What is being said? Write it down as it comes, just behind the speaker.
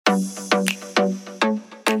Hey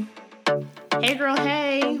girl,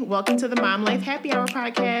 hey, welcome to the Mom Life Happy Hour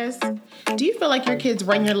podcast. Do you feel like your kids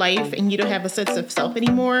run your life and you don't have a sense of self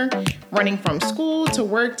anymore? Running from school to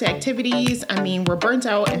work to activities, we're burnt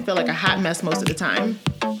out and feel like a hot mess most of the time.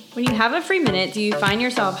 When you have a free minute, do you find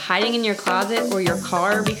yourself hiding in your closet or your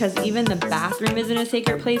car because even the bathroom isn't a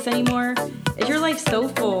sacred place anymore? Is your life so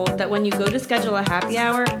full that when you go to schedule a happy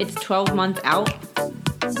hour, it's 12 months out?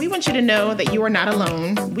 We want you to know that you are not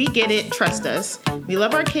alone. We get it. Trust us. We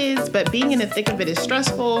love our kids, but being in the thick of it is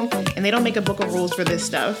stressful, and they don't make a book of rules for this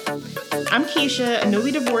stuff. I'm Keisha, a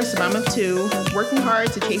newly divorced mom of two, working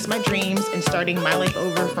hard to chase my dreams and starting my life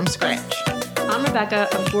over from scratch. I'm Rebecca,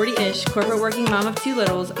 a 40-ish corporate working mom of two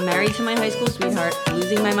littles, married to my high school sweetheart,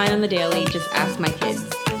 losing my mind on the daily, just ask my kids.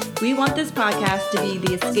 We want this podcast to be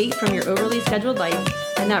the escape from your overly scheduled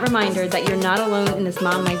life and that reminder that you're not alone in this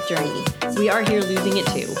mom life journey. We are here losing it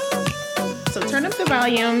too. So turn up the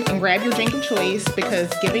volume and grab your drink of choice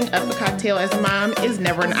because giving up a cocktail as a mom is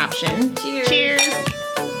never an option. Cheers. Cheers.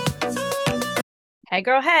 Hey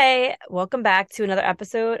girl, hey. Welcome back to another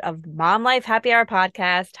episode of Mom Life Happy Hour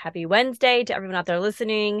podcast. Happy Wednesday to everyone out there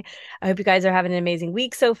listening. I hope you guys are having an amazing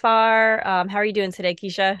week so far. How are you doing today,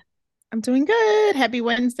 Keisha? I'm doing good. Happy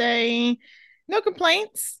Wednesday. No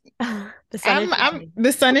complaints. The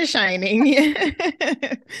sun is shining.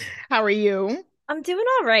 How are you? I'm doing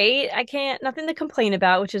all right. Nothing to complain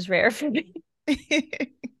about, which is rare for me.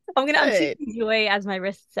 I'm taking joy, as my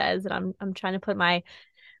wrist says, and I'm trying to put my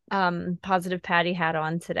positive Patty hat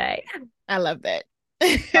on today. I love that.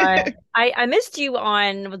 I missed you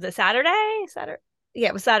on, was it Saturday? Yeah,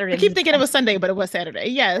 it was Saturday. I keep thinking it was Sunday, but it was Saturday.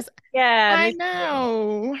 Yes. Yeah. I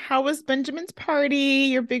know. How was Benjamin's party?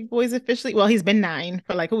 Your big boy's officially, well, he's been 9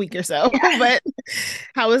 for like a week or so, but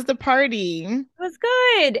how was the party? It was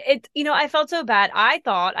good. I felt so bad.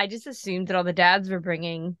 I just assumed that all the dads were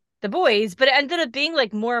bringing the boys, but it ended up being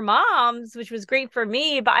like more moms, which was great for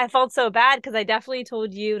me, but I felt so bad because I definitely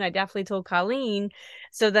told you and I definitely told Colleen.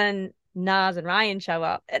 So then Naz and Ryan show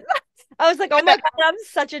up and I was like, oh my God, I'm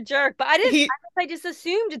such a jerk. But I just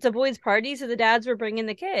assumed it's a boys' party, so the dads were bringing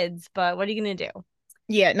the kids. But what are you going to do?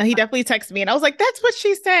 Yeah, no, he definitely texted me and I was like, that's what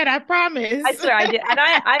she said. I promise. I swear I did. And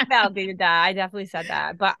I validated that. I definitely said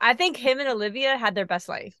that. But I think him and Olivia had their best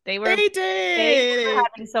life. They did. They were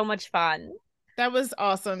having so much fun. That was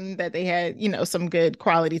awesome that they had, some good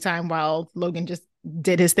quality time while Logan just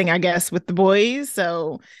did his thing, I guess, with the boys.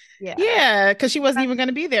 So yeah, because she wasn't even going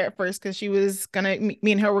to be there at first because she was going to,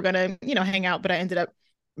 me and her were going to, hang out, but I ended up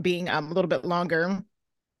being a little bit longer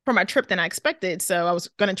for my trip than I expected. So I was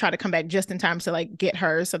going to try to come back just in time to like get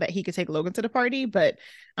her so that he could take Logan to the party. But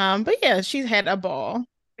yeah, she's had a ball.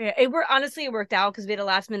 Yeah, it worked out because we had a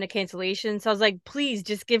last minute cancellation. So I was like, please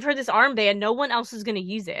just give her this armband. No one else is going to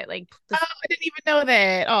use it. Like, I didn't even know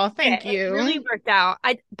that. Oh, thank you. It really worked out.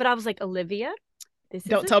 But I was like, Olivia,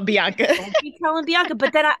 don't tell Bianca. Don't be telling Bianca.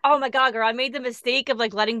 But then oh my God, girl, I made the mistake of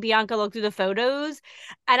like letting Bianca look through the photos.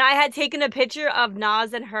 And I had taken a picture of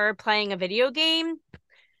Naz and her playing a video game.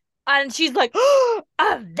 And she's like, oh,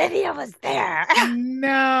 Olivia was there.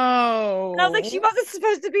 No. And I was like, she wasn't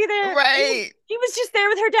supposed to be there. Right. She was just there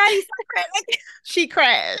with her daddy. She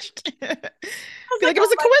crashed. I feel like it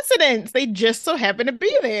was a coincidence. They just so happened to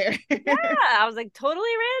be there. Yeah. I was like, totally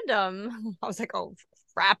random. I was like, oh,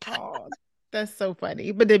 crap. Oh, that's so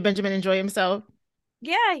funny. But did Benjamin enjoy himself?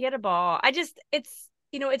 Yeah, he had a ball.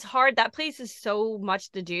 It's hard. That place is so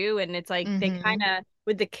much to do. And it's like they kind of,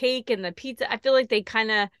 with the cake and the pizza, I feel like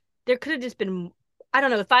there could have just been, I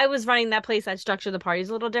don't know, if I was running that place, I'd structure the parties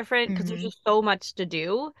a little different because there's just so much to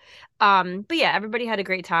do. But yeah, everybody had a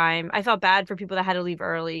great time. I felt bad for people that had to leave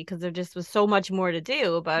early because there just was so much more to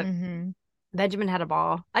do. But Benjamin had a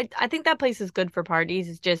ball. I think that place is good for parties.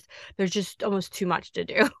 It's just, there's just almost too much to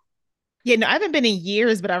do. Yeah, no, I haven't been in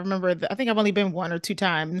years, but I remember, I think I've only been 1 or 2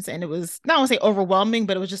 times and it was, not I want to say overwhelming,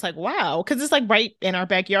 but it was just like, wow. Cause it's like right in our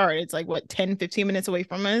backyard. It's like what, 10, 15 minutes away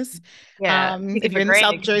from us. Yeah. If you're in the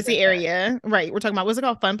South Jersey area, right. We're talking about, what's it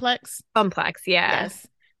called? Funplex? Funplex. Yeah. Yes.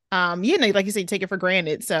 Like you say, you take it for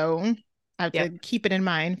granted. So I have to keep it in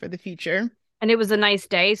mind for the future. And it was a nice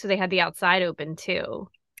day. So they had the outside open too.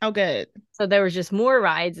 Oh, good. So there was just more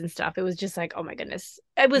rides and stuff. It was just like, oh my goodness.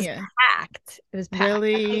 It was packed. It was packed.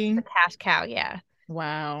 Really? The cash cow, yeah.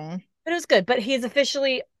 Wow. But it was good. But he's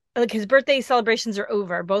officially, like, his birthday celebrations are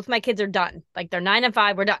over. Both my kids are done. Like, they're 9 and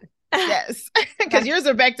 5. We're done. Yes. Because yours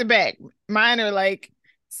are back to back. Mine are like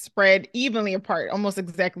spread evenly apart, almost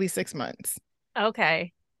exactly 6 months.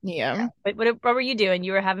 Okay. Yeah. What were you doing?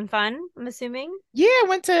 You were having fun, I'm assuming? Yeah, I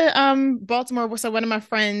went to Baltimore. So one of my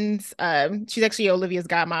friends, she's actually Olivia's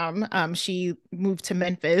godmom. She moved to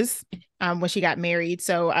Memphis when she got married.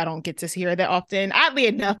 So I don't get to see her that often. Oddly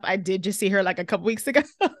enough, I did just see her like a couple weeks ago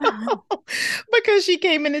because she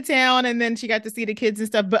came into town and then she got to see the kids and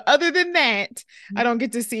stuff. But other than that, I don't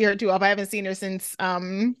get to see her too often. I haven't seen her since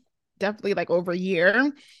definitely like over a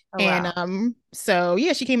year. Oh, and wow. so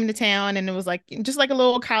yeah, she came into town and it was like just like a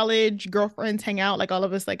little college girlfriends hang out. Like all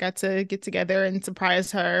of us like got to get together and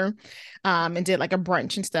surprise her, and did like a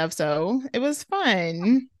brunch and stuff. So it was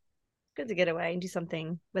fun. Good to get away and do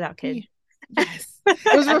something without Yeah. kids. Yes.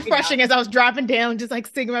 It was Every now refreshing as I was driving down, just like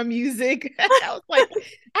singing my music. I was like,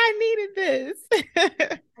 I needed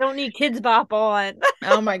this. I don't need Kids Bop on.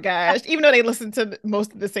 Oh my gosh. Even though they listen to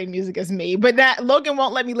most of the same music as me, but that Logan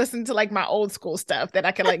won't let me listen to like my old school stuff that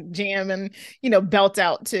I can like jam and, belt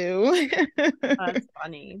out to. That's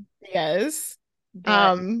funny. Yes.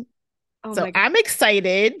 But Um, oh so my God. I'm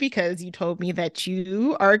excited because you told me that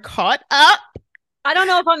you are caught up. I don't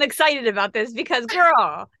know if I'm excited about this because,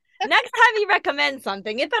 girl, next time you recommend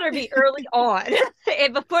something, it better be early on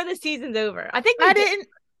before the season's over. I think we I did. didn't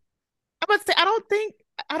I would say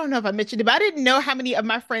I don't know if I mentioned it, but I didn't know how many of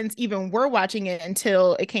my friends even were watching it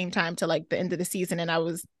until it came time to like the end of the season, and I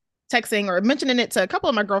was texting or mentioning it to a couple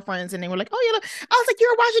of my girlfriends, and they were like, "Oh, I was like, you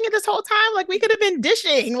were watching it this whole time? Like we could have been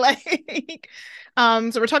dishing." Like,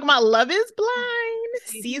 so we're talking about Love Is Blind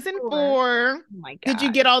Season season 4. 4. Oh my Did you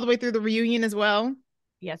God. get all the way through the reunion as well?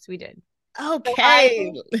 Yes, we did. So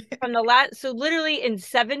Okay. from the last, so literally in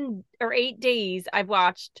 7 or 8 days, I've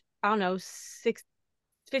watched, I don't know,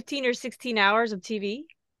 15 or 16 hours of TV.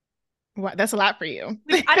 Wow, that's a lot for you.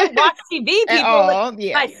 Which I don't watch TV, At people. Like, all.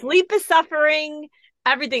 Yeah. my sleep is suffering,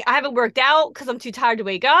 everything. I haven't worked out because I'm too tired to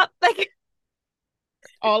wake up. Like,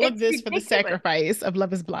 All of it's this for the ridiculous. sacrifice of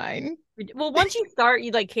Love Is Blind. Well, once you start,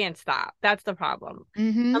 you like can't stop. That's the problem.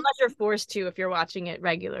 Mm-hmm. Unless you're forced to if you're watching it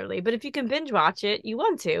regularly. But if you can binge watch it, you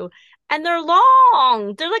want to. And they're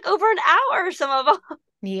long. They're like over an hour, some of them.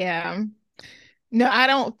 Yeah. No, I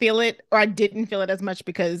don't feel it, or I didn't feel it as much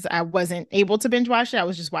because I wasn't able to binge watch it. I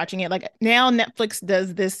was just watching it. Like now, Netflix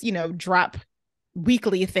does this, drop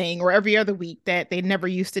weekly thing or every other week that they never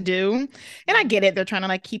used to do. And I get it. They're trying to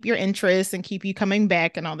like keep your interest and keep you coming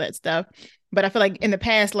back and all that stuff. But I feel like in the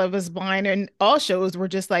past, Love is Blind and all shows were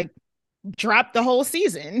just like dropped the whole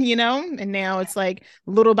season, and now it's like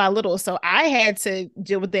little by little. So I had to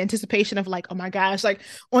deal with the anticipation of like, oh my gosh, like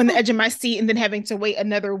on the edge of my seat and then having to wait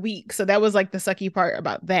another week. So that was like the sucky part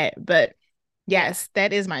about that. But Yeah. yes,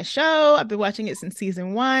 that is my show. I've been watching it since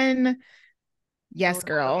season 1. I Yes, would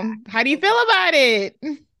have to go girl. back. How do you feel about it?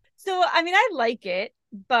 So, I mean, I like it,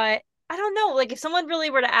 but I don't know. Like, if someone really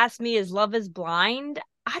were to ask me, is Love is Blind?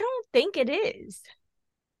 I don't think it is.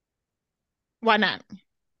 Why not?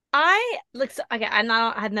 I like so, okay,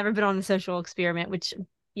 I've never been on the social experiment, which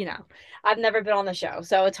you know, I've never been on the show,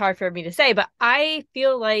 so it's hard for me to say, but I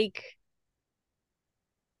feel like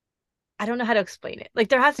I don't know how to explain it. Like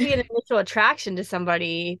there has to be an initial attraction to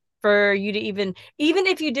somebody for you to even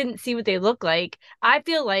if you didn't see what they look like. I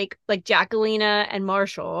feel like Jacquelina and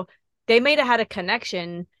Marshall, they may have had a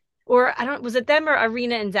connection, or I don't was it them or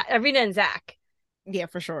Arena and Zach? Yeah,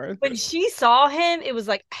 for sure. When she saw him, it was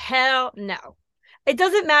like, hell no. It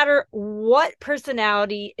doesn't matter what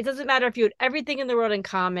personality, it doesn't matter if you had everything in the world in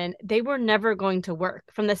common, they were never going to work.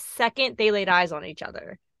 From the second they laid eyes on each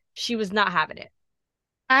other, she was not having it.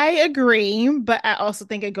 I agree, but I also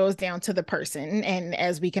think it goes down to the person. And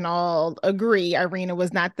as we can all agree, Irina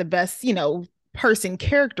was not the best, person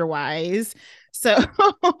character wise. So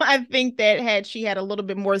I think that had she had a little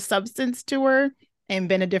bit more substance to her and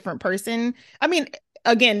been a different person. I mean,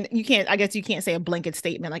 again, I guess you can't say a blanket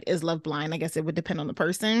statement like is love blind. I guess it would depend on the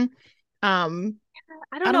person. Um,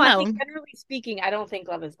 I I don't know. don't I think know. generally speaking, I don't think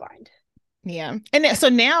Love is Blind. Yeah. So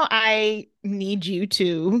now I need you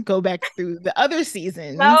to go back through the other No,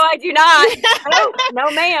 seasons I do not. No,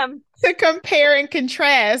 no, ma'am. to compare and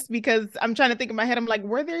contrast because I'm trying to think in my head. I'm like,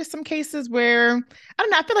 were there some cases where I don't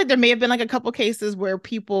know? I feel like there may have been like a couple cases where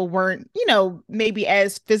people weren't, maybe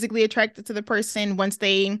as physically attracted to the person once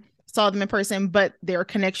they saw them in person, but their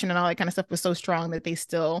connection and all that kind of stuff was so strong that they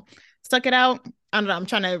still stuck it out. I don't know. I'm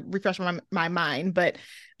trying to refresh my mind, but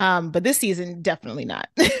this season definitely not.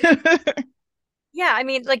 Yeah, I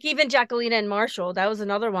mean, like even Jacqueline and Marshall, that was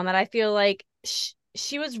another one that I feel like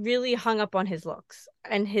she was really hung up on his looks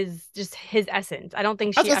and his essence. I don't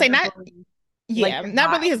think I was she gonna say ever not, really yeah, liked his not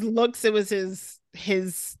really vibe. his looks. It was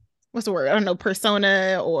his what's the word? I don't know,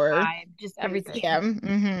 persona or Vibe, just his everything. yeah,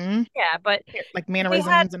 mm-hmm. Yeah, but Like they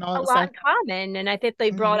had mannerisms and all a that lot stuff. in common, and I think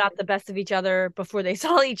they brought Hmm. out the best of each other before they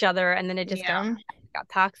saw each other, and then it just Yeah. got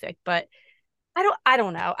toxic. But I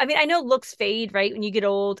don't know. I mean, I know looks fade, right, when you get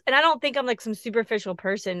old, and I don't think I'm like some superficial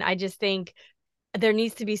person. I just think there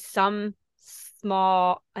needs to be some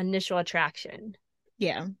small initial attraction.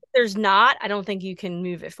 Yeah. If there's not, I don't think you can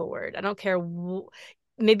move it forward. I don't care.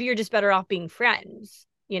 Maybe you're just better off being friends,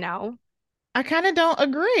 you know? I kind of don't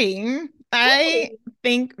agree. I Really?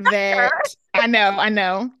 think that I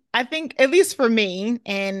know. I think at least for me,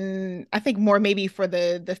 and I think more maybe for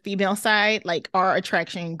the female side, like our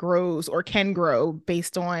attraction grows or can grow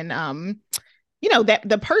based on that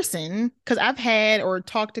the person, because I've had or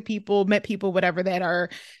talked to people, met people, whatever, that are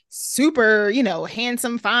super,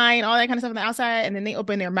 handsome, fine, all that kind of stuff on the outside, and then they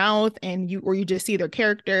open their mouth and you just see their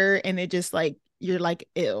character and it just like you're like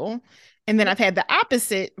ill. And then Yeah. I've had the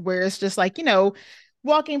opposite where it's just like,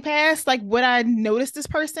 walking past, like, would I notice this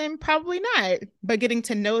person? Probably not. But getting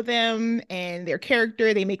to know them and their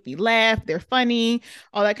character, they make me laugh, they're funny,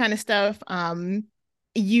 all that kind of stuff. I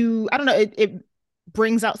don't know, it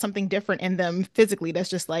brings out something different in them physically that's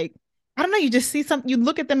just like, I don't know, you just see something, you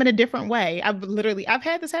look at them in a different way. I've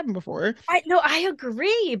had this happen before. I no, I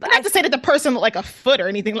agree, but Not I to say that the person looked like a foot or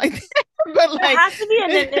anything like that, but there like has to be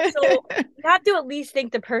an initial, you have to at least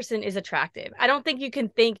think the person is attractive. I don't think you can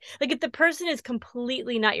think like if the person is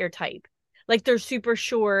completely not your type, like they're super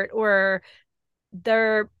short or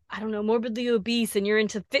they're I don't know, morbidly obese and you're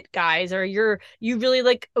into fit guys or you really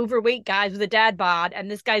like overweight guys with a dad bod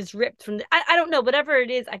and this guy's ripped from I don't know, whatever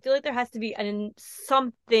it is, I feel like there has to be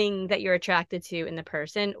something that you're attracted to in the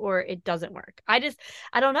person or it doesn't work. I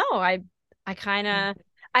don't know. I kind of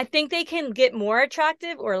I think they can get more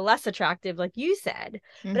attractive or less attractive like you said,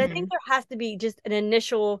 but I think Mhm. there has to be just an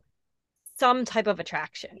initial some type of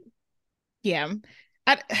attraction. Yeah.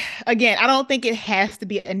 I, again, I don't think it has to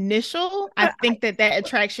be initial. I I, think that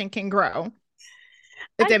attraction can grow,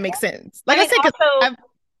 if I that makes sense. I Like I mean said, because also I've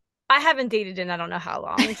I haven't dated in I don't know how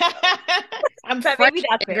long, so I'm but fresh, maybe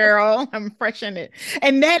that's fair. girl. I'm fresh in it.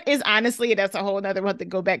 And that is honestly, that's a whole nother, we'll have to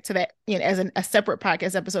go back to that, as a separate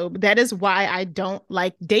podcast episode. But that is why I don't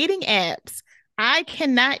like dating apps. I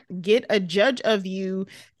cannot get a judge of you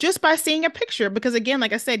just by seeing a picture. Because again,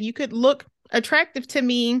 like I said, you could look attractive to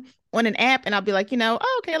me on an app and I'll be like,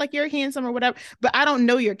 oh, okay, like you're handsome or whatever. But I don't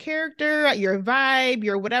know your character, your vibe,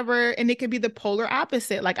 your whatever. And it could be the polar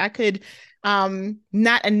opposite. Like I could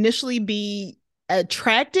not initially be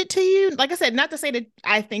attracted to you. Like I said, not to say that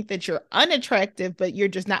I think that you're unattractive, but you're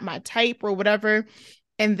just not my type or whatever.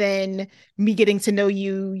 And then me getting to know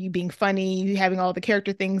you, you being funny, you having all the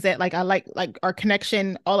character things that like I like our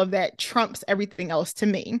connection, all of that trumps everything else to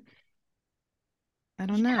me. I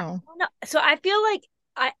don't Yeah, know. no. So I feel like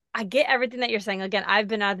I get everything that you're saying. Again, I've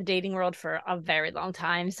been out of the dating world for a very long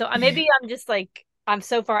time. So maybe I'm just like I'm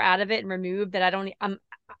so far out of it and removed that I don't I'm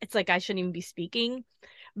it's like I shouldn't even be speaking.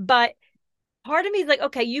 But part of me is like,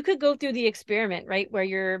 okay, you could go through the experiment, right? Where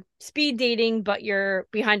you're speed dating, but you're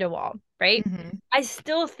behind a wall, right? Mm-hmm. I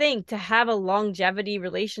still think to have a longevity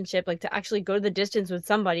relationship, like to actually go the distance with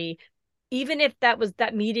somebody, even if that was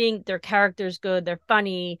that meeting, their character's good, they're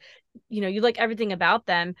funny, you like everything about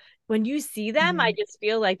them. When you see them, I Mm-hmm. just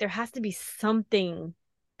feel like there has to be something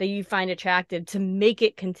that you find attractive to make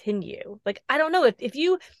it continue. Like, I don't know if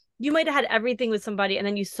you might have had everything with somebody and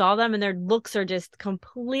then you saw them and their looks are just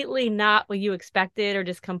completely not what you expected or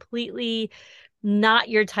just completely not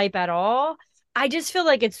your type at all. I just feel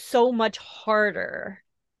like it's so much harder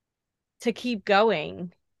to keep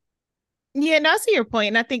going. Yeah, no, I see your point.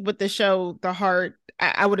 And I think with the show,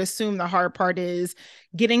 I would assume the hard part is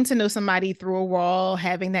getting to know somebody through a wall,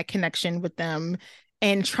 having that connection with them,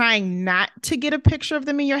 and trying not to get a picture of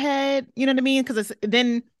them in your head. You know what I mean? Because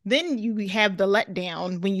then you have the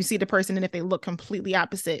letdown when you see the person and if they look completely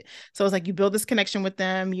opposite. So it's like you build this connection with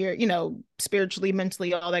them, you're, spiritually,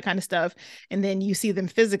 mentally, all that kind of stuff. And then you see them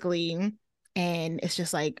physically, and it's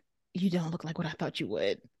just like, you don't look like what I thought you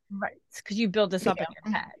would. Right. Because you build this up in Yeah.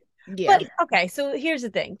 your head. Yeah. But okay, so here's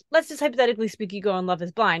the thing. Let's just hypothetically speak, you go on Love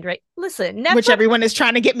is Blind, right? Listen, Which Netflix, everyone is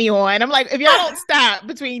trying to get me on. I'm like, if y'all don't stop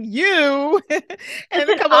between you and a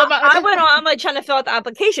listen, couple I, of my I other went on, I'm like trying to fill out the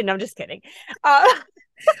application. No, I'm just kidding. Uh,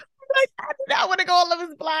 like, I do not want to go on Love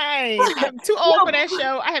is Blind. I'm too old for no, that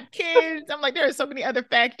show. I have kids. I'm like, there are so many other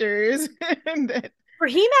factors. that,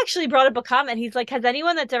 Raheem actually brought up a comment. He's like, has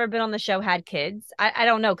anyone that's ever been on the show had kids? I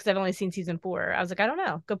don't know because I've only seen season 4. I was like, I don't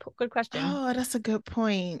know. Good question. oh, that's a good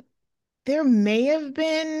point. There may have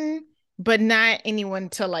been, but not anyone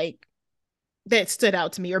to like that stood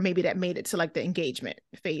out to me, or maybe that made it to like the engagement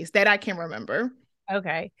phase that I can remember.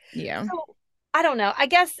 Okay. Yeah. So I don't know. I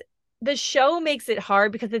guess the show makes it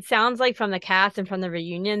hard because it sounds like from the cast and from the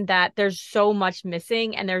reunion that there's so much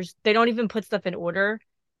missing and they don't even put stuff in order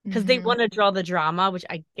because they Hmm. want to draw the drama, which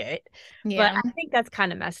I get. But Yeah. I think that's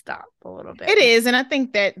kind of messed up a little bit. It is, and I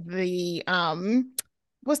think that the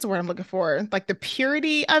what's the word I'm looking for? Like the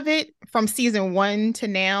purity of it from season one to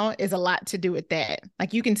now is a lot to do with that.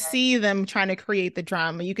 Like you can see them trying to create the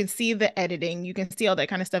drama. You can see the editing. You can see all that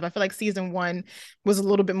kind of stuff. I feel like season one was a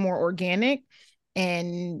little bit more organic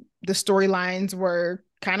and the storylines were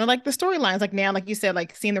kind of like the storylines. Like now, like you said,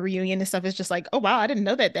 like seeing the reunion and stuff is just like, oh wow, I didn't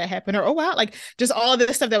know that happened. Or oh wow, like just all of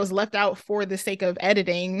this stuff that was left out for the sake of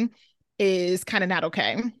editing is kind of not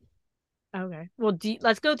okay. Okay. Well,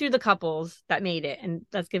 let's go through the couples that made it and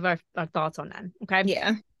let's give our thoughts on them. Okay.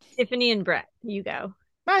 Yeah. Tiffany and Brett, you go.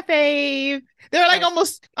 My fave. They're like Okay.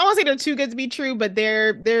 almost, I won't say they're too good to be true, but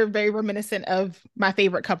they're very reminiscent of my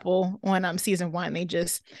favorite couple on season one. They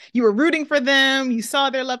just, you were rooting for them, you saw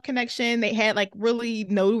their love connection. They had like really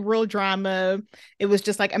no real drama. It was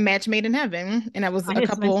just like a match made in heaven. And I was a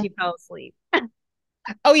Minus when couple. she fell asleep.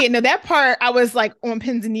 Oh yeah, no, that part I was like on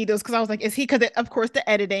pins and needles because I was like, is he? Because of course the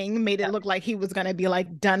editing made it Yep. look like he was gonna be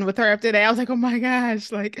like done with her after that. I was like, oh my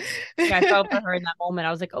gosh, like Yeah, I felt for her in that moment.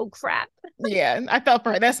 I was like, oh crap. yeah, I felt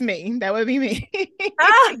for her. That's me. That would be me.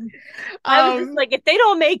 Ah, I was just um, like, if they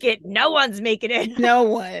don't make it, no one's making it. no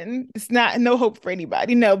one. It's not no hope for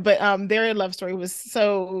anybody. No, but their love story was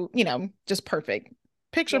so, just perfect.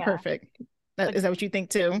 Picture Yeah. perfect. Is that what you think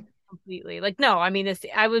too? Completely. Like, no, I mean,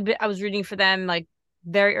 I was rooting for them like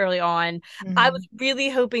very early on. I was Mhm. really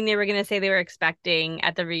hoping they were going to say they were expecting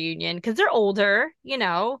at the reunion because they're older, they're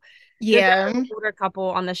Yeah. the older couple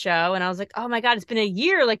on the show. And I was like, oh my God, it's been a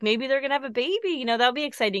year. Like maybe they're going to have a baby, that'll be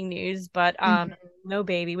exciting news. But Mhm. no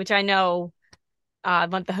baby, which I know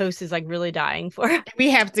the host is like really dying for. We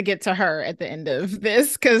have to get to her at the end of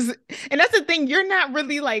this and that's the thing, you're not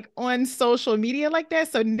really like on social media like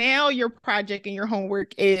that. So now your project and your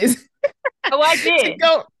homework is Oh, I to did.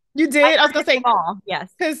 go. You I did? I was gonna heard them say all.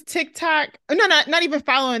 Yes. because TikTok, no, not even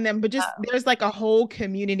following them, but just Oh, there's like a whole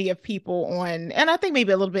community of people on, and I think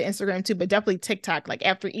maybe a little bit Instagram too, but definitely TikTok. Like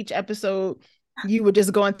after each episode, you would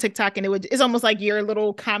just go on TikTok and it's almost like your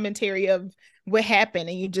little commentary of what happened,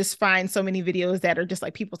 and you just find so many videos that are just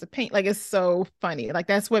like people's opinion. Like it's so funny. Like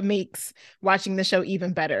that's what makes watching the show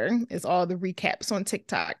even better is all the recaps on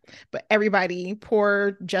TikTok. But everybody,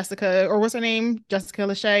 poor Jessica, or what's her name, Jessica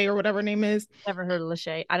Lachey, or whatever her name is. never heard of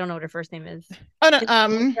Lachey. I don't know what her first name is. Oh no,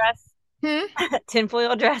 Tinfoil dress. hmm?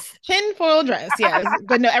 Tinfoil dress. Tinfoil dress, yes.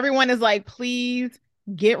 But no, everyone is like, please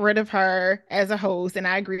get rid of her as a host. And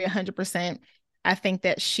I agree 100%. I think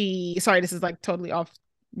that sorry, this is like totally off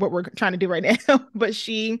what we're trying to do right now, but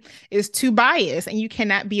she is too biased and you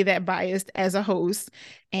cannot be that biased as a host.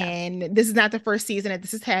 Yeah. And this is not the first season that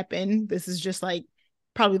this has happened. This is just like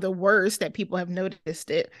probably the worst that people have noticed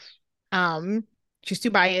it. Um, she's too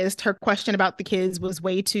biased. Her question about the kids was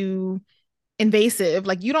way too invasive.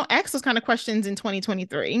 Like you don't ask those kind of questions in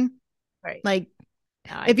 2023. Right. Like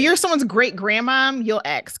No, I if agree. you're someone's great grandmom, you'll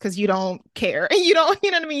ask because you don't care. And you know what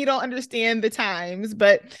I mean? You don't understand the times.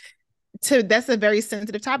 But that's a very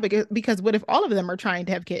sensitive topic because what if all of them are trying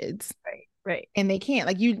to have kids? Right. Right. And they can't.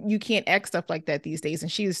 Like you can't ask stuff like that these days.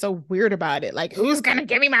 And she is so weird about it. Like, who's gonna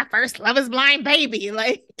give me my first Love is Blind baby?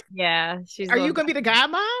 Like, Yeah, she's a are little you gonna be the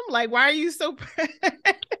godmom? Like, why are you so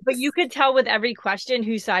but you could tell with every question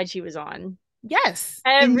whose side she was on. yes.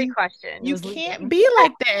 And Every question you was can't leading. be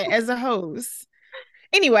like that as a host.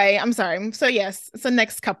 Anyway, I'm sorry. So yes, so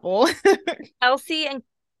next couple. Elsie and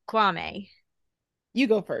Kwame. You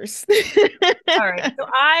go first. All right. So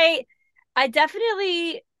I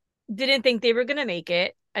definitely didn't think they were gonna make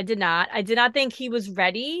it. I did not. I did not think he was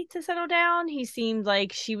ready to settle down. He seemed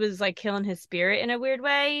like she was like killing his spirit in a weird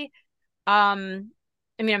way. Um,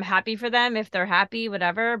 I mean, I'm happy for them if they're happy,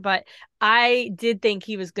 whatever. But I did think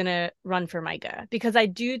he was gonna run for Micah because I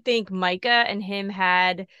do think Micah and him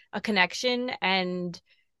had a connection, and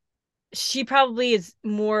she probably is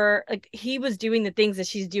more like he was doing the things that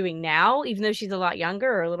she's doing now, even though she's a lot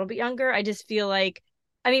younger or a little bit younger. I just feel like,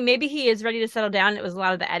 I mean, maybe he is ready to settle down. It was a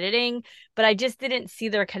lot of the editing, but I just didn't see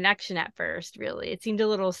their connection at first, really. It seemed a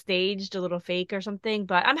little staged, a little fake or something,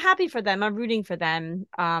 but I'm happy for them. I'm rooting for them.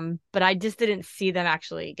 But I just didn't see them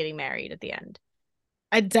actually getting married at the end.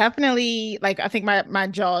 I definitely like I think my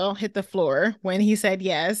jaw hit the floor when he said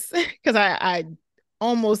yes because I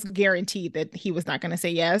almost guaranteed that he was not going to say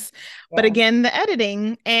yes. But Yeah. again, the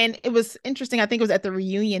editing and it was interesting. I think it was at the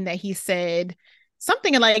reunion that he said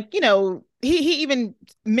something like, he even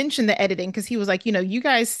mentioned the editing because he was like, you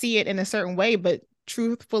guys see it in a certain way, but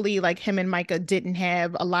truthfully, like him and Micah didn't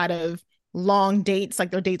have a lot of long dates, like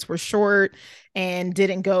their dates were short and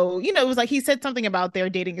didn't go, it was like he said something about their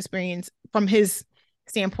dating experience from his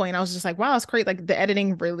standpoint. I was just like, wow, it's great. Like the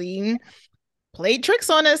editing really played tricks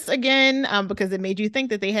on us again, because it made you think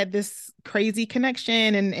that they had this crazy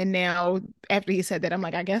connection. And now after he said that, I'm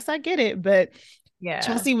like, I guess I get it. But Yeah.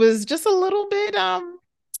 Chelsea was just a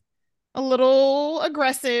little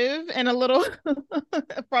aggressive and a little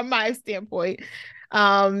from my standpoint.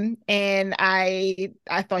 And I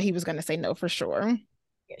thought he was gonna say no for sure.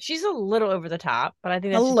 Yeah, she's a little over the top, but I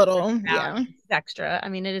think A that's just little, around. yeah. She's extra. I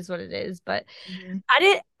mean, it is what it is. But Mhm. I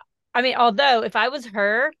didn't. I mean, although if I was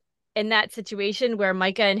her in that situation where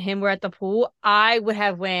Micah and him were at the pool, I would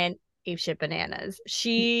have went apeshit bananas.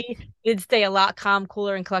 She did stay a lot calm,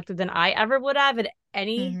 cooler, and collected than I ever would have in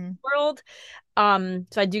any Mhm. world.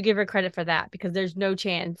 So I do give her credit for that because there's no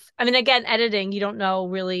chance. I mean, again, editing, you don't know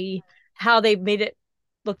really how they made it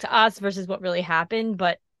look to us versus what really happened,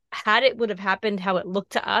 but had it would have happened how it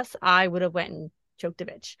looked to us, I would have went and choked a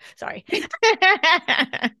bitch. Sorry.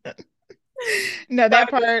 No, Sorry, that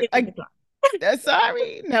part. it's not.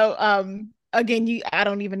 Sorry. No. Again, I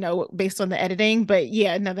don't even know based on the editing, but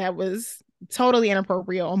yeah, no, that was totally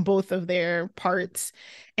inappropriate on both of their parts.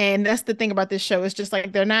 And that's the thing about this show. It's just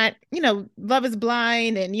like they're not, Love is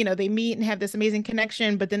Blind, and they meet and have this amazing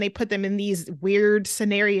connection, but then they put them in these weird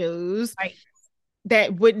scenarios Right.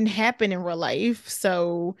 that wouldn't happen in real life.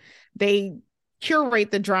 So they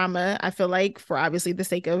curate the drama, I feel like, for obviously the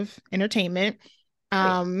sake of entertainment.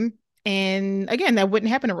 Yeah. Um, and again, that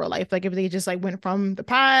wouldn't happen in real life. Like if they just like went from the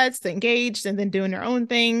pods to engaged and then doing their own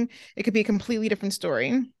thing, it could be a completely different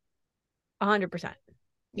story. 100%.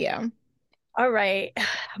 Yeah. All right.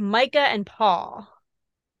 Micah and Paul.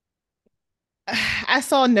 I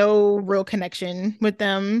saw no real connection with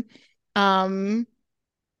them. Um,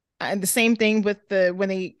 and the same thing with the when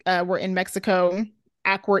they were in Mexico,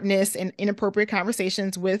 awkwardness and inappropriate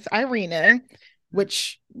conversations with Irina,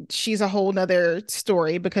 which she's a whole nother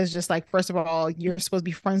story because just like first of all, you're supposed to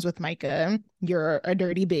be friends with Micah. You're a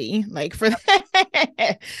dirty B. Like for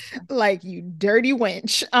that, like you dirty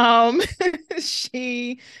wench.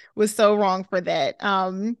 She was so wrong for that.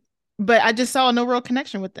 But I just saw no real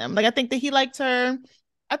connection with them. Like I think that he liked her.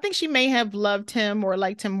 I think she may have loved him or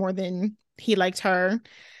liked him more than he liked her.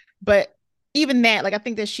 But even that, like I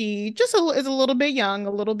think that she just is a little bit young,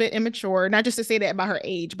 a little bit immature. Not just to say that about her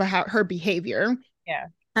age, but how her behavior. Yeah.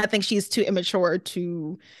 I think she's too immature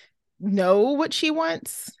to know what she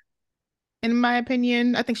wants. In my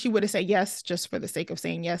opinion, I think she would have said yes just for the sake of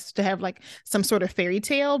saying yes to have like some sort of fairy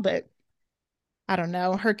tale. But I don't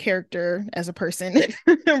know, her character as a person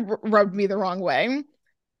rubbed me the wrong way.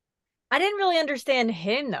 I didn't really understand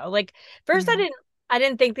him though. Like first Mm-hmm. I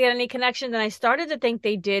didn't think they had any connection. Then I started to think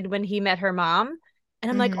they did when he met her mom. And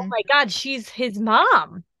I'm like, oh Mm-hmm. my God, she's his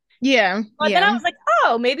mom. Yeah, But then I yeah. was like,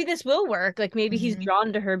 oh, maybe this will work. Like maybe he's Mm-hmm.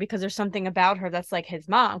 drawn to her because there's something about her that's like his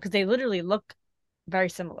mom, because they literally look very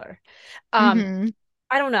similar. Um, Mm-hmm.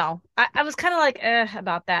 I don't know. I was kind of like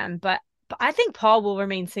about them, but I think Paul will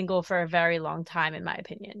remain single for a very long time, in my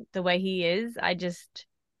opinion. The way he is,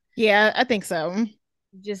 Yeah, I think so.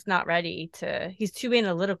 just not ready to. He's too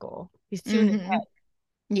analytical. He's too in his Mm-hmm. head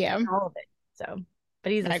Yeah, and all of it. So,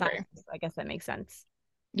 but he's a I agree. scientist. I guess that makes sense.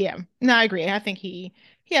 Yeah, no, I agree. I think he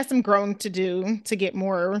has some growing to do to get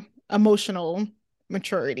more emotional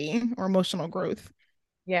maturity or emotional growth.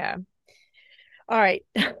 Yeah. All right.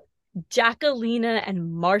 Jacquelina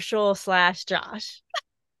and Marshall slash Josh.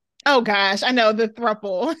 Oh gosh, I know the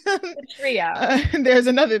thruple. The trio. There's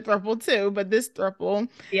another thruple too, but this thruple,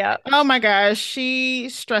 Yep. oh my gosh, she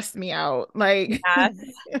stressed me out. Like, Yes.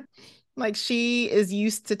 like she is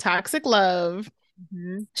used to toxic love.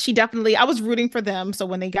 Mhm. She definitely, I was rooting for them. So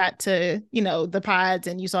when they got to, the pods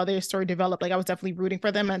and you saw their story develop, like I was definitely rooting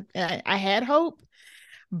for them and I had hope.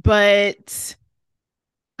 But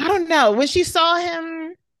I don't know. When she saw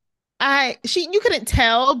him, you couldn't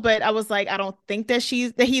tell, but I was like, I don't think that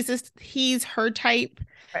he's her type.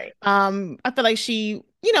 Right. I feel like she,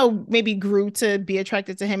 maybe grew to be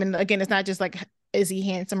attracted to him. And again, it's not just like, is he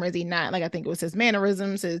handsome or is he not? Like I think it was his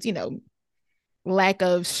mannerisms, his, lack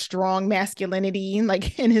of strong masculinity,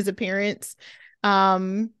 like in his appearance.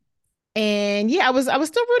 Um, and yeah, I was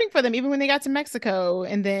still rooting for them even when they got to Mexico.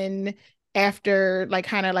 And then after like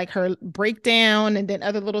kind of like her breakdown and then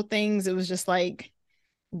other little things, it was just like,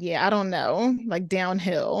 yeah, I don't know, like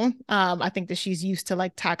downhill. I think that she's used to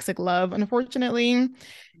like toxic love, unfortunately,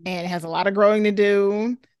 and has a lot of growing to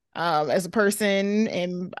do as a person.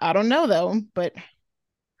 And I don't know though, but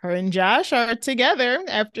her and Josh are together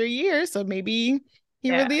after a year, so maybe he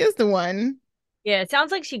Yeah. really is the one. Yeah, it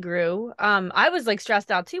sounds like she grew. I was like stressed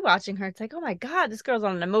out too watching her. It's like, oh my God, this girl's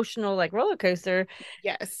on an emotional like roller coaster.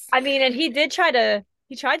 Yes. I mean, and he tried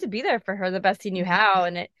to be there for her the best he knew how. Mhm.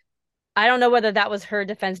 And I don't know whether that was her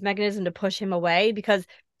defense mechanism to push him away because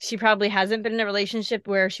she probably hasn't been in a relationship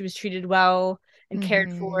where she was treated well and cared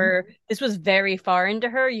Mhm. for. This was very foreign to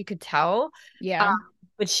her, you could tell. Um, Yeah.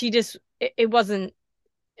 but she just it wasn't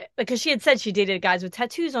because she had said she dated guys with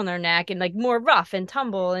tattoos on their neck and like more rough and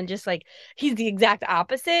tumble and just like he's the exact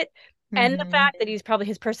opposite. And the Mm-hmm. fact that he's probably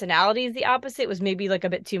his personality is the opposite was maybe like a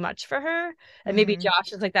bit too much for her. And maybe Mm-hmm.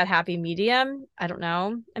 Josh is like that happy medium. I don't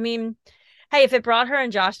know. I mean, hey, if it brought her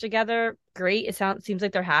and Josh together, great. Seems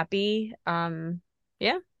like they're happy.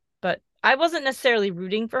 Yeah. But I wasn't necessarily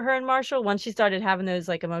rooting for her and Marshall once she started having those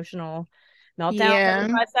like emotional meltdowns every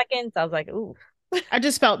Yeah. 5 seconds. I was like, ooh. I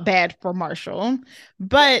just felt bad for Marshall,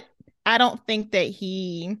 Yeah. but I don't think that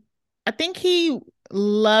I think he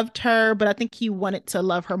loved her, but I think he wanted to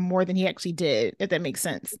love her more than he actually did, if that makes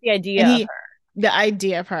sense. The And idea of her. the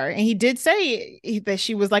idea of her, and he did say that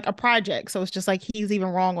she was like a project. So it's just like he's even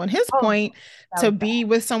wrong on his Oh, point that to was bad. be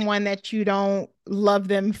with someone that you don't love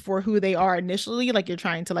them for who they are initially, like you're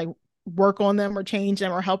trying to like work on them or change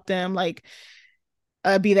them or help them, like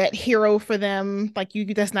be that hero for them. Like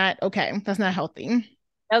that's not okay. That's not healthy.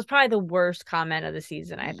 That was probably the worst comment of the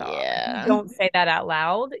season, I thought. Like, you Yeah, don't say that out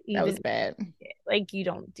loud, that even was bad. like you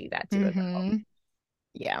don't do that to a girl. Mm-hmm.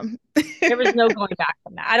 Yeah. There was no going back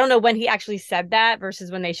from that. I don't know when he actually said that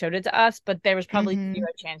versus when they showed it to us, but there was probably Mm-hmm. zero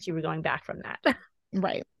chance you were going back from that.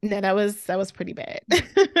 Right. No, that was pretty bad.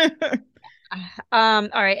 All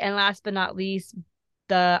right, and last but not least,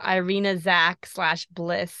 the Irina Zach slash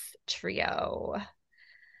Bliss trio.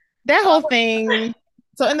 That whole thing.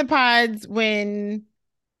 So in the pods, when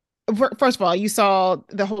first of all, you saw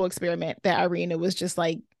the whole experiment that Irina was just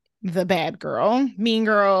like the bad girl, mean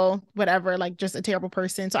girl, whatever, like just a terrible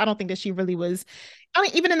person. So I don't think that she really was. I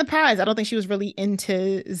mean, even in the pods, I don't think she was really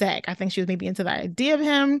into Zach. I think she was maybe into the idea of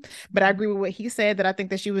him. But I agree with what he said that I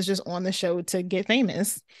think that she was just on the show to get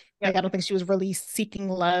famous. Like Yep. I don't think she was really seeking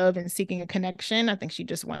love and seeking a connection. I think she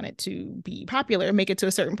just wanted to be popular, make it to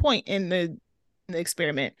a certain point in the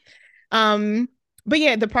experiment. Um, but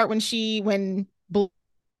yeah, the part when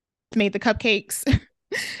made the cupcakes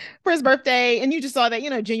for his birthday, and you just saw that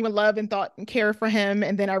genuine love and thought and care for him,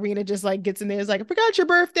 and then Irina just like gets in there, is like, I forgot your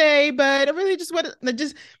birthday, but I really just want to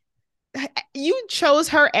just you chose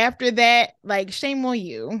her after that. Like, shame on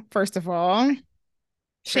you, first of all.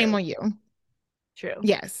 Shame True. on you. True.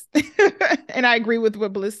 Yes. And I agree with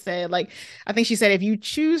what Bliss said. Like, I think she said if you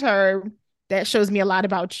choose her, that shows me a lot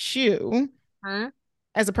about you Huh?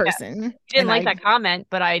 as a Yeah. person. I didn't And like that comment,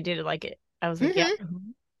 but I did like it. I was like, yeah.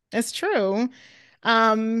 Mhm, it's true.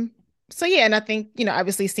 Um, so yeah, and I think,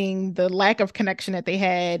 obviously seeing the lack of connection that they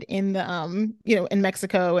had in the in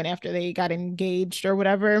Mexico and after they got engaged or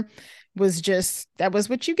whatever was just that was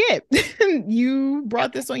what you get. You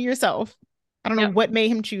brought this on yourself. I don't know Yep. what made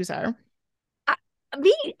him choose her. I,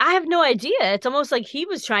 me, I have no idea. It's almost like he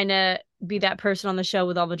was trying to be that person on the show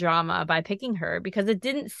with all the drama by picking her because it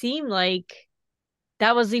didn't seem like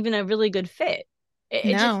that was even a really good fit.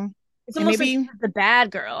 It just No. it's And almost like maybe he's the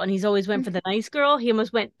bad girl and he's always went for the nice girl. He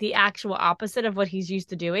almost went the actual opposite of what he's used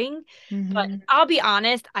to doing. But Mhm. I'll be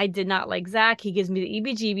honest, I did not like Zach. He gives me the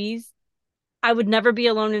EBGBs. I would never be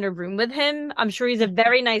alone in a room with him. I'm sure he's a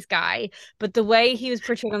very nice guy, but the way he was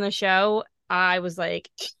portrayed on the show, I was like,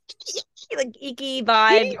 like icky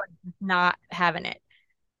vibe, He like, not having it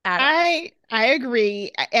at all. I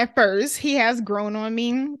agree. At first, he has grown on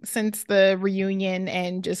me since the reunion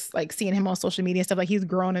and just like seeing him on social media and stuff. Like he's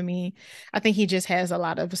grown on me. I think he just has a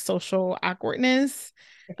lot of social awkwardness.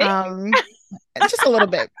 I think Um, just a little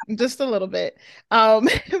bit, just a little bit.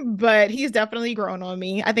 But he's definitely grown on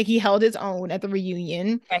me. I think he held his own at the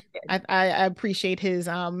reunion. I did. I appreciate his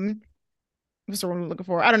what's the word I'm looking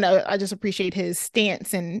for? I don't know. I just appreciate his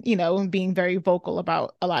stance and being very vocal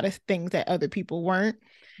about a lot of things that other people weren't.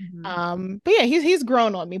 Mhm. But yeah, he's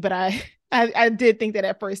grown on me, but I did think that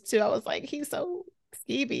at first too. I was like, he's so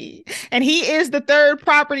skeevy. And he is the third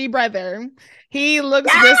property brother. He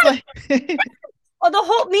looks just Yes! like Oh, the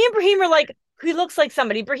whole me and Brahim were like, he looks like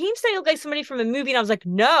somebody. Brahim said he looked like somebody from a movie, and I was like,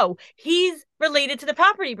 no, he's related to the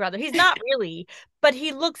property brother. He's not really, but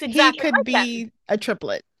he looks he exactly could like them. be a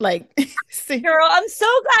triplet. Like see, Girl, I'm so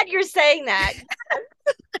glad you're saying that.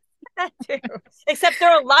 That too. Except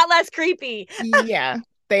they're a lot less creepy. yeah,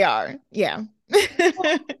 they are. Yeah.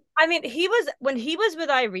 I mean, he was when he was with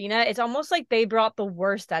Irina, it's almost like they brought the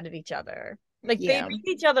worst out of each other. Like they Yeah. made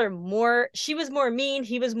each other more, she was more mean,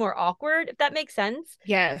 he was more awkward, if that makes sense.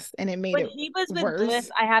 Yes, and it made When it he was with Bliss,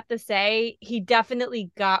 worse. I have to say, he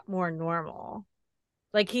definitely got more normal.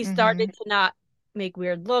 Like he started Hmm. to not make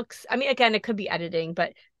weird looks. I mean, again, it could be editing,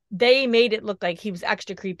 but they made it look like he was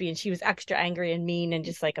extra creepy and she was extra angry and mean and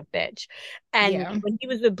just like a bitch. And Yeah. when he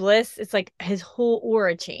was with Bliss, it's like his whole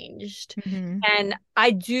aura changed. Hmm. And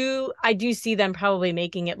I do see them probably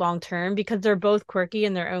making it long term because they're both quirky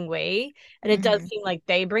in their own way. And it does Hmm. seem like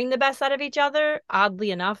they bring the best out of each other,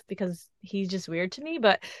 oddly enough, because he's just weird to me.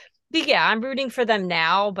 But yeah, I'm rooting for them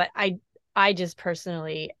now, but I just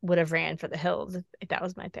personally would have ran for the hills if that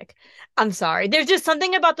was my pick. I'm sorry. There's just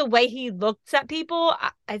something about the way he looks at people.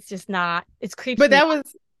 It's just not, it creeps But me that out.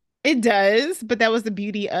 was it does, but that was the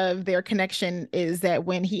beauty of their connection is that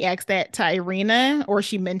when he asked that to Irina, or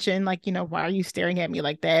she mentioned, like, why are you staring at me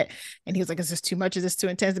like that? And he was like, is this too much? Is this too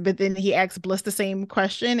intense? But then he asked Bliss the same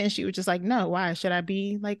question, and she was just like, no, why should I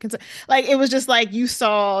be like, like, it was just like you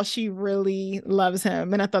saw she really loves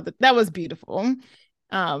him. And I thought that that was beautiful.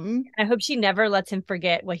 I hope she never lets him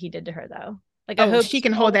forget what he did to her, though. Like, I Oh, hope she she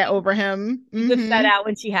can hold that always over him. whips that out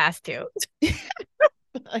when she has to.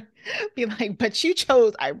 Like, be like, but you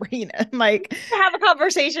chose Irina. Like, Have a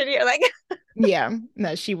conversation here. Like, yeah,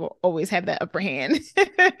 no, she will always have that upper hand.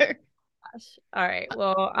 gosh. All right.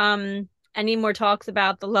 Well, any more talks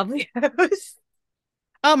about the lovely host?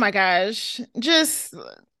 Oh my gosh. Just,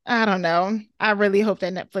 I don't know. I really hope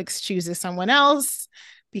that Netflix chooses someone else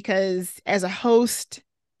because as a host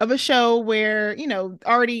of a show where,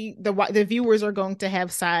 already the viewers are going to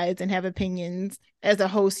have sides and have opinions, as a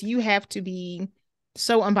host, you have to be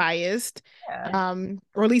so unbiased, Yeah.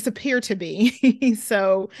 or at least appear to be.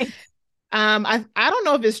 So, I don't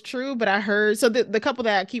know if it's true, but I heard so the couple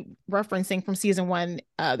that I keep referencing from season one,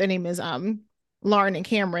 their name is Lauren and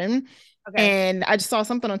Cameron. Okay. And I just saw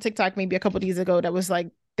something on TikTok maybe a couple of days ago that was like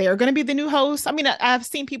they're going to be the new host. I mean, I've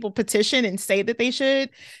seen people petition and say that they should.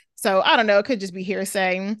 So I don't know. It could just be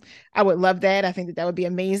hearsay. I would love that. I think that that would be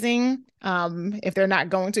amazing. If they're not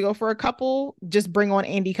going to go for a couple, just bring on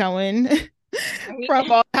Andy Cohen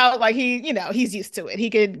from all how like he's used to it. He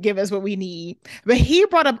could give us what we need. But he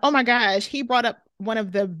brought up, oh my gosh, he brought up one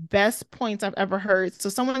of the best points I've ever heard. So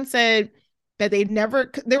someone said that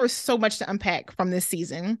there was so much to unpack from this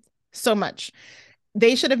season, so much.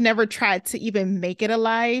 They should have never tried to even make it a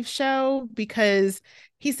live show because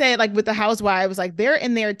he said, like, with the housewives, like, they're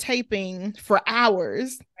in there taping for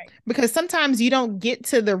hours. Right. Because sometimes you don't get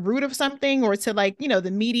to the root of something or to, like, the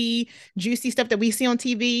meaty, juicy stuff that we see on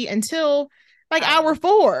TV until like hour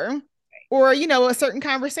four, or a certain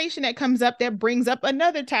conversation that comes up that brings up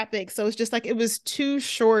another topic. So it's just like it was too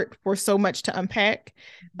short for so much to unpack,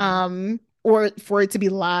 or for it to be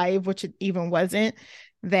live, which it even wasn't.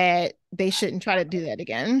 That they shouldn't try to do that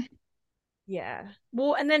again. Yeah.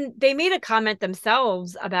 Well, and then they made a comment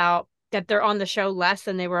themselves about that they're on the show less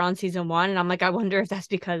than they were on season one. And I'm like, I wonder if that's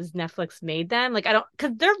because Netflix made them. Like, I don't,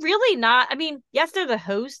 because they're really not. I mean, yes, they're the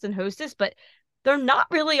host and hostess, but they're not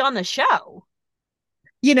really on the show.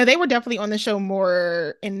 They were definitely on the show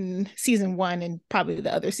more in season one and probably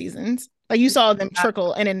the other seasons. Like you saw them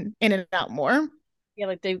trickle in and out more. Yeah,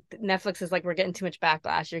 like Netflix is like, we're getting too much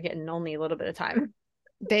backlash. You're getting only a little bit of time.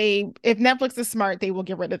 If Netflix is smart, they will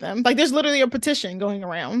get rid of them. Like there's literally a petition going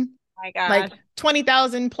around. Oh my God. Like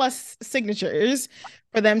 20,000 plus signatures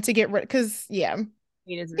for them to get rid, because it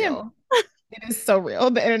is real. It is so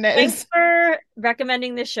real. The internet Thanks for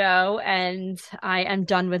recommending the show, and I am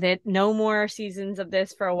done with it. No more seasons of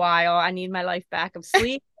this for a while. I need my life back of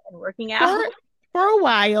sleep and working out. For a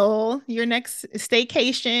while, your next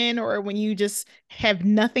staycation, or when you just have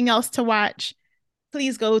nothing else to watch,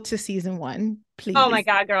 please go to season one. Please. Oh my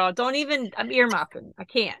God, girl. Don't even, I'm earmuffing. I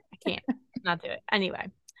can't not do it. Anyway,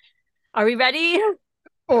 are we ready?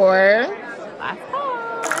 For Last call.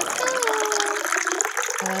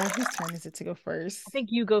 Whose turn is it to go first? I think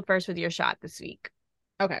you go first with your shot this week.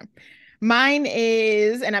 Okay. Mine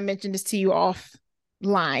is, and I mentioned this to you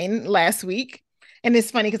offline last week. And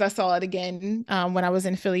it's funny because I saw it again when I was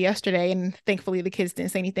in Philly yesterday, and thankfully the kids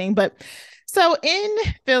didn't say anything. But so in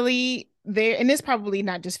Philly, there, and it's probably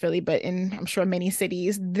not just Philly, but in I'm sure many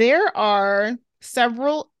cities, there are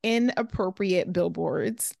several inappropriate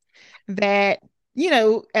billboards that,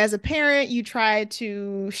 as a parent, you try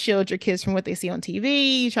to shield your kids from what they see on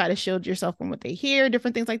TV. You try to shield yourself from what they hear,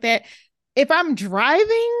 different things like that. If I'm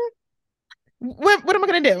driving, what am I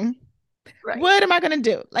going to do? Right. What am I going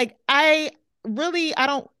to do? Like, I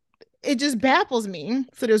don't, it just baffles me.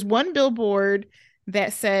 So there's one billboard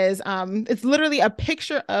that says, it's literally a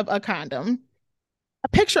picture of a condom, a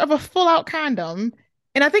picture of a full out condom.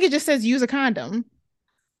 And I think it just says use a condom.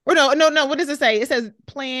 Or no. What does it say? It says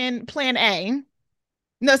plan A.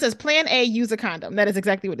 No, it says plan A, use a condom. That is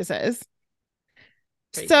exactly what it says.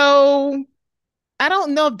 Crazy. So I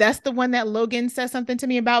don't know if that's the one that Logan said something to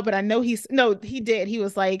me about, but I know he did. He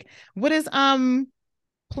was like, what is plan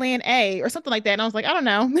A or something like that? And I was like, I don't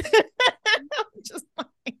know. Just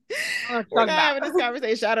like, we're not having this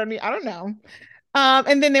conversation. I don't know.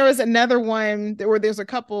 And then there was another one where there's a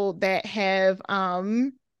couple that have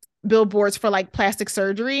billboards for like plastic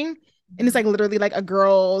surgery. and it's like literally like a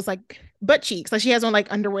girl's like butt cheeks. Like she has on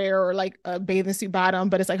like underwear or like a bathing suit bottom,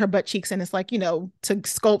 but it's like her butt cheeks, and it's like, to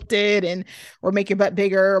sculpt it and or make your butt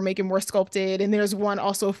bigger or make it more sculpted. And there's one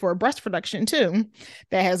also for breast production too,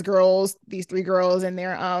 that has girls, these three girls in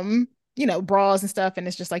their bras and stuff, and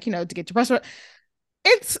it's just like, to get your breast.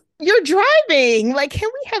 It's you're driving. Like, can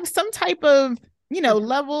we have some type of,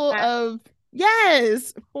 level That's of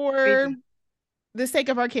yes for crazy. the sake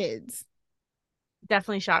of our kids?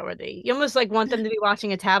 Definitely shot worthy. You almost like want them to be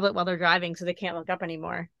watching a tablet while they're driving so they can't look up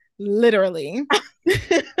anymore. Literally.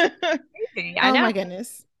 Crazy. I Oh know. my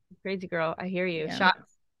goodness. Crazy girl. I hear you. Yeah.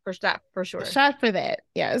 Shots for that for A sure. shot for that.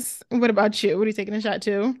 Yes. What about you? What are you taking a shot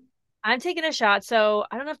to? I'm taking a shot. So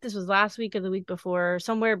I don't know if this was last week or the week before,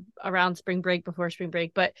 somewhere around spring break, before spring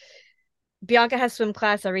break, but Bianca has swim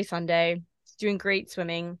class every Sunday. She's doing great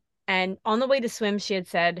swimming. And on the way to swim, she had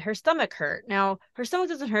said her stomach hurt. Now, her stomach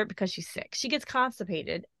doesn't hurt because she's sick. She gets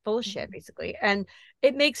constipated, full of shit, basically. And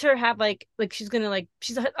it makes her have like she's gonna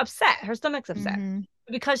she's upset. Her stomach's upset. Mm-hmm.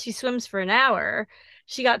 Because she swims for an hour,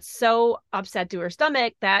 she got so upset to her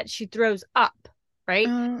stomach that she throws up, right?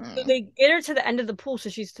 So Uh, they get her to the end of the pool, so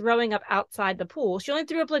she's throwing up outside the pool. She only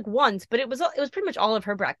threw up like once, but it was pretty much all of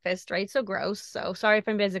her breakfast, right? So gross. So sorry if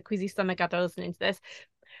anybody has a queasy stomach out there listening to this.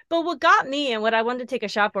 But what got me and what I wanted to take a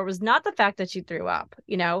shot for was not the fact that she threw up,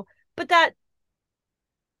 but that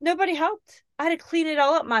nobody helped. I had to clean it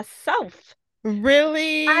all up myself.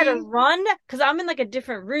 I had to really? run because I'm in like a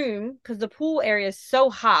different room because the pool area is so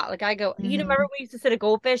hot. Like I go, remember Mm-hmm. we used to sit at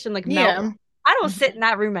Goldfish and like melt? Yeah. I don't sit Mm-hmm. in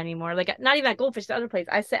that room anymore. Like not even at Goldfish, the other place.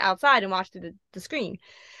 I sit outside and watch through the screen.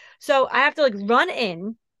 So I have to like run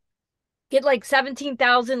in, get like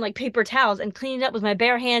 17,000 like paper towels and clean it up with my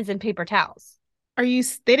bare hands and paper towels. They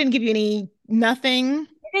didn't give you any, nothing?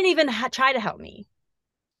 They didn't even try to help me.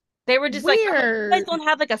 They were just like, I'm like, you guys Weird. don't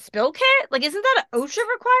have like a spill kit? Like, isn't that an OSHA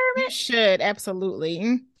You requirement? should,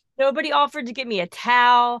 absolutely. Nobody offered to get me a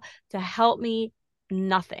towel to help me.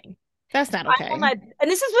 Nothing. That's So not I'm on okay.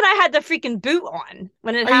 and this is when I had the freaking boot on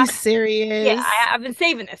when it Are you happened. Yeah, serious? I've been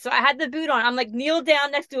saving this. So I had the boot on. I'm like kneel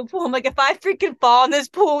down next to a pool. I'm like, if I freaking fall in this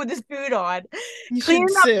pool with this boot on, You cleaning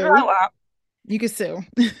should up, throw sue. up. You could sue.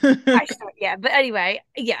 I should, yeah. But anyway,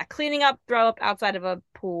 yeah, cleaning up, throw up outside of a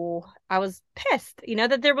pool. I was pissed,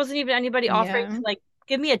 that there wasn't even anybody offering to Yeah. like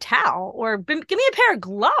give me a towel or give me a pair of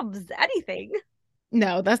gloves, anything.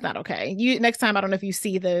 No, that's not okay. You next time, I don't know if you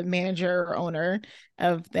see the manager or owner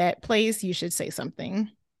of that place, you should say something.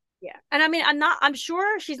 Yeah. And I mean, I'm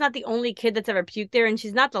sure she's not the only kid that's ever puked there, and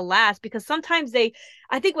she's not the last because sometimes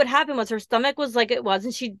I think what happened was her stomach was like it was,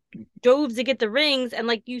 and she dove to get the rings, and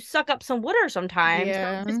like you suck up some water sometimes. So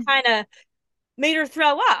it Yeah. just kind of made her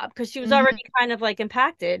throw up because she was Hmm. already kind of like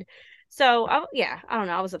impacted. So, yeah, I don't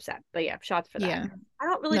know. I was upset, but yeah, shots for that. Yeah. I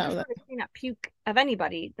don't really No, prefer to clean up puke of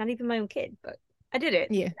anybody, not even my own kid, but I did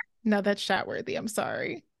it. yeah. No, that's shot worthy. I'm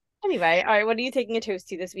sorry. Anyway, all right, what are you taking a toast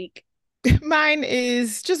to this week? Mine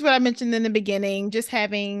is just what I mentioned in the beginning, just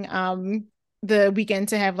having the weekend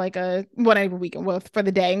to have like a whatever weekend, well, for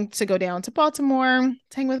the day to go down to Baltimore,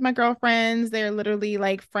 to hang with my girlfriends. They're literally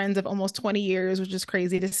like friends of almost 20 years, which is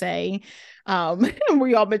crazy to say.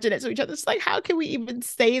 We all mentioned it to each other. It's like, how can we even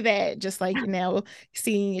say that? Just like,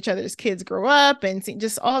 seeing each other's kids grow up and see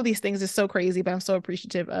just all these things is so crazy, but I'm so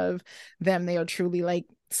appreciative of them. They are truly like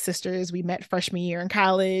sisters. We met freshman year in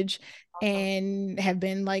college Awesome. and have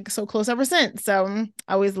been like so close ever since. So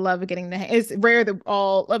I always love getting to. It's rare that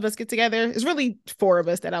all of us get together. It's really four of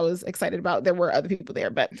us that I was excited about. There were other people there,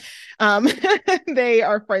 but um, they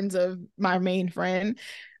are friends of my main friend.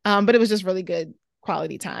 But it was just really good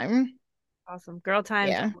quality time. Awesome. Girl times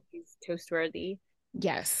Yeah. always toast worthy.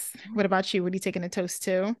 Yes. What about you? What are you taking a toast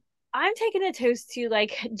to? I'm taking a toast to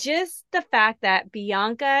like just the fact that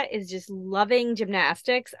Bianca is just loving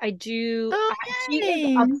gymnastics. Oh, She is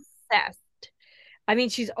yay. obsessed. I mean,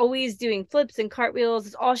 she's always doing flips and cartwheels.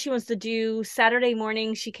 It's all she wants to do. Saturday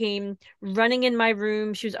morning, she came running in my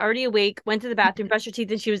room. She was already awake, went to the bathroom, brushed her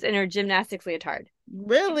teeth, and she was in her gymnastics leotard.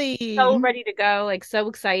 So Really? ready to go, like so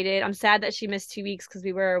excited. I'm sad that she missed 2 weeks because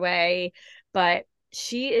we were away, but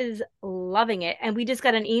she is loving it. And we just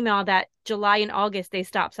got an email that July and August they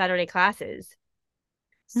stop Saturday classes.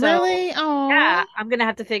 So Really? yeah, Oh. I'm gonna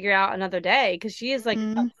have to figure out another day because she is like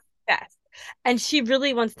Mm, obsessed, and she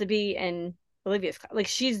really wants to be in Olivia's class. Like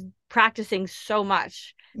she's practicing so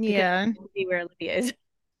much because she yeah. wants to see where Olivia is.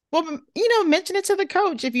 Well, mention it to the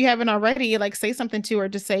coach if you haven't already. Like, say something to her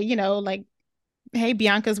to say, like, hey,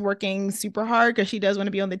 Bianca's working super hard because she does want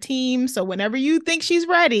to be on the team. So whenever you think she's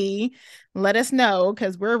ready, let us know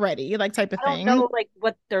because we're ready, like type of I don't thing. know like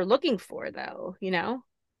what they're looking for though.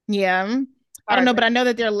 Yeah. I don't know, but I know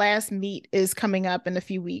that their last meet is coming up in a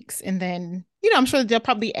few weeks. And then, I'm sure they'll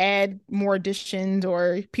probably add more additions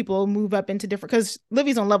or people move up into different, because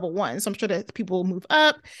Livy's on level 1. So I'm sure that people will move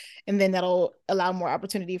up, and then that'll allow more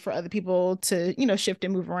opportunity for other people to, shift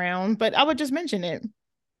and move around. But I would just mention it.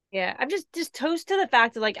 Yeah. I'm just toast to the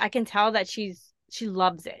fact that, like, I can tell that she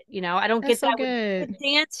loves it. I don't get that with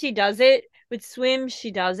dance. She does it. With swim,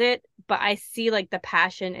 she does it. But I see, like, the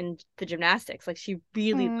passion in the gymnastics. Like, she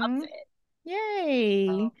really loves it. Yay.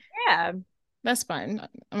 So, yeah. That's fun.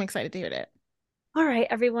 I'm excited to hear that. All right,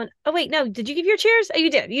 everyone. Oh, wait, no. Did you give your cheers? Oh,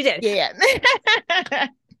 you did. You did. Yeah.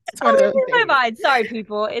 It's in my mind. Sorry,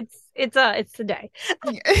 people. It's today.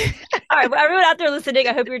 All right, well, everyone out there listening,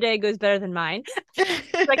 I hope your day goes better than mine.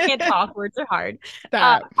 I can't talk. Words are hard.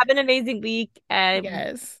 Have an amazing week, and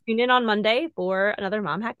tune in on Monday for another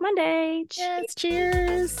Mom Hack Monday. Yes,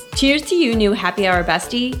 cheers. Cheers to you, new Happy Hour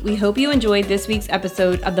bestie. We hope you enjoyed this week's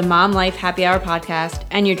episode of the Mom Life Happy Hour podcast,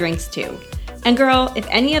 and your drinks too. And girl, if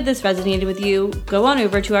any of this resonated with you, go on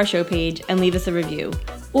over to our show page and leave us a review.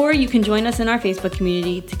 Or you can join us in our Facebook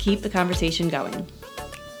community to keep the conversation going.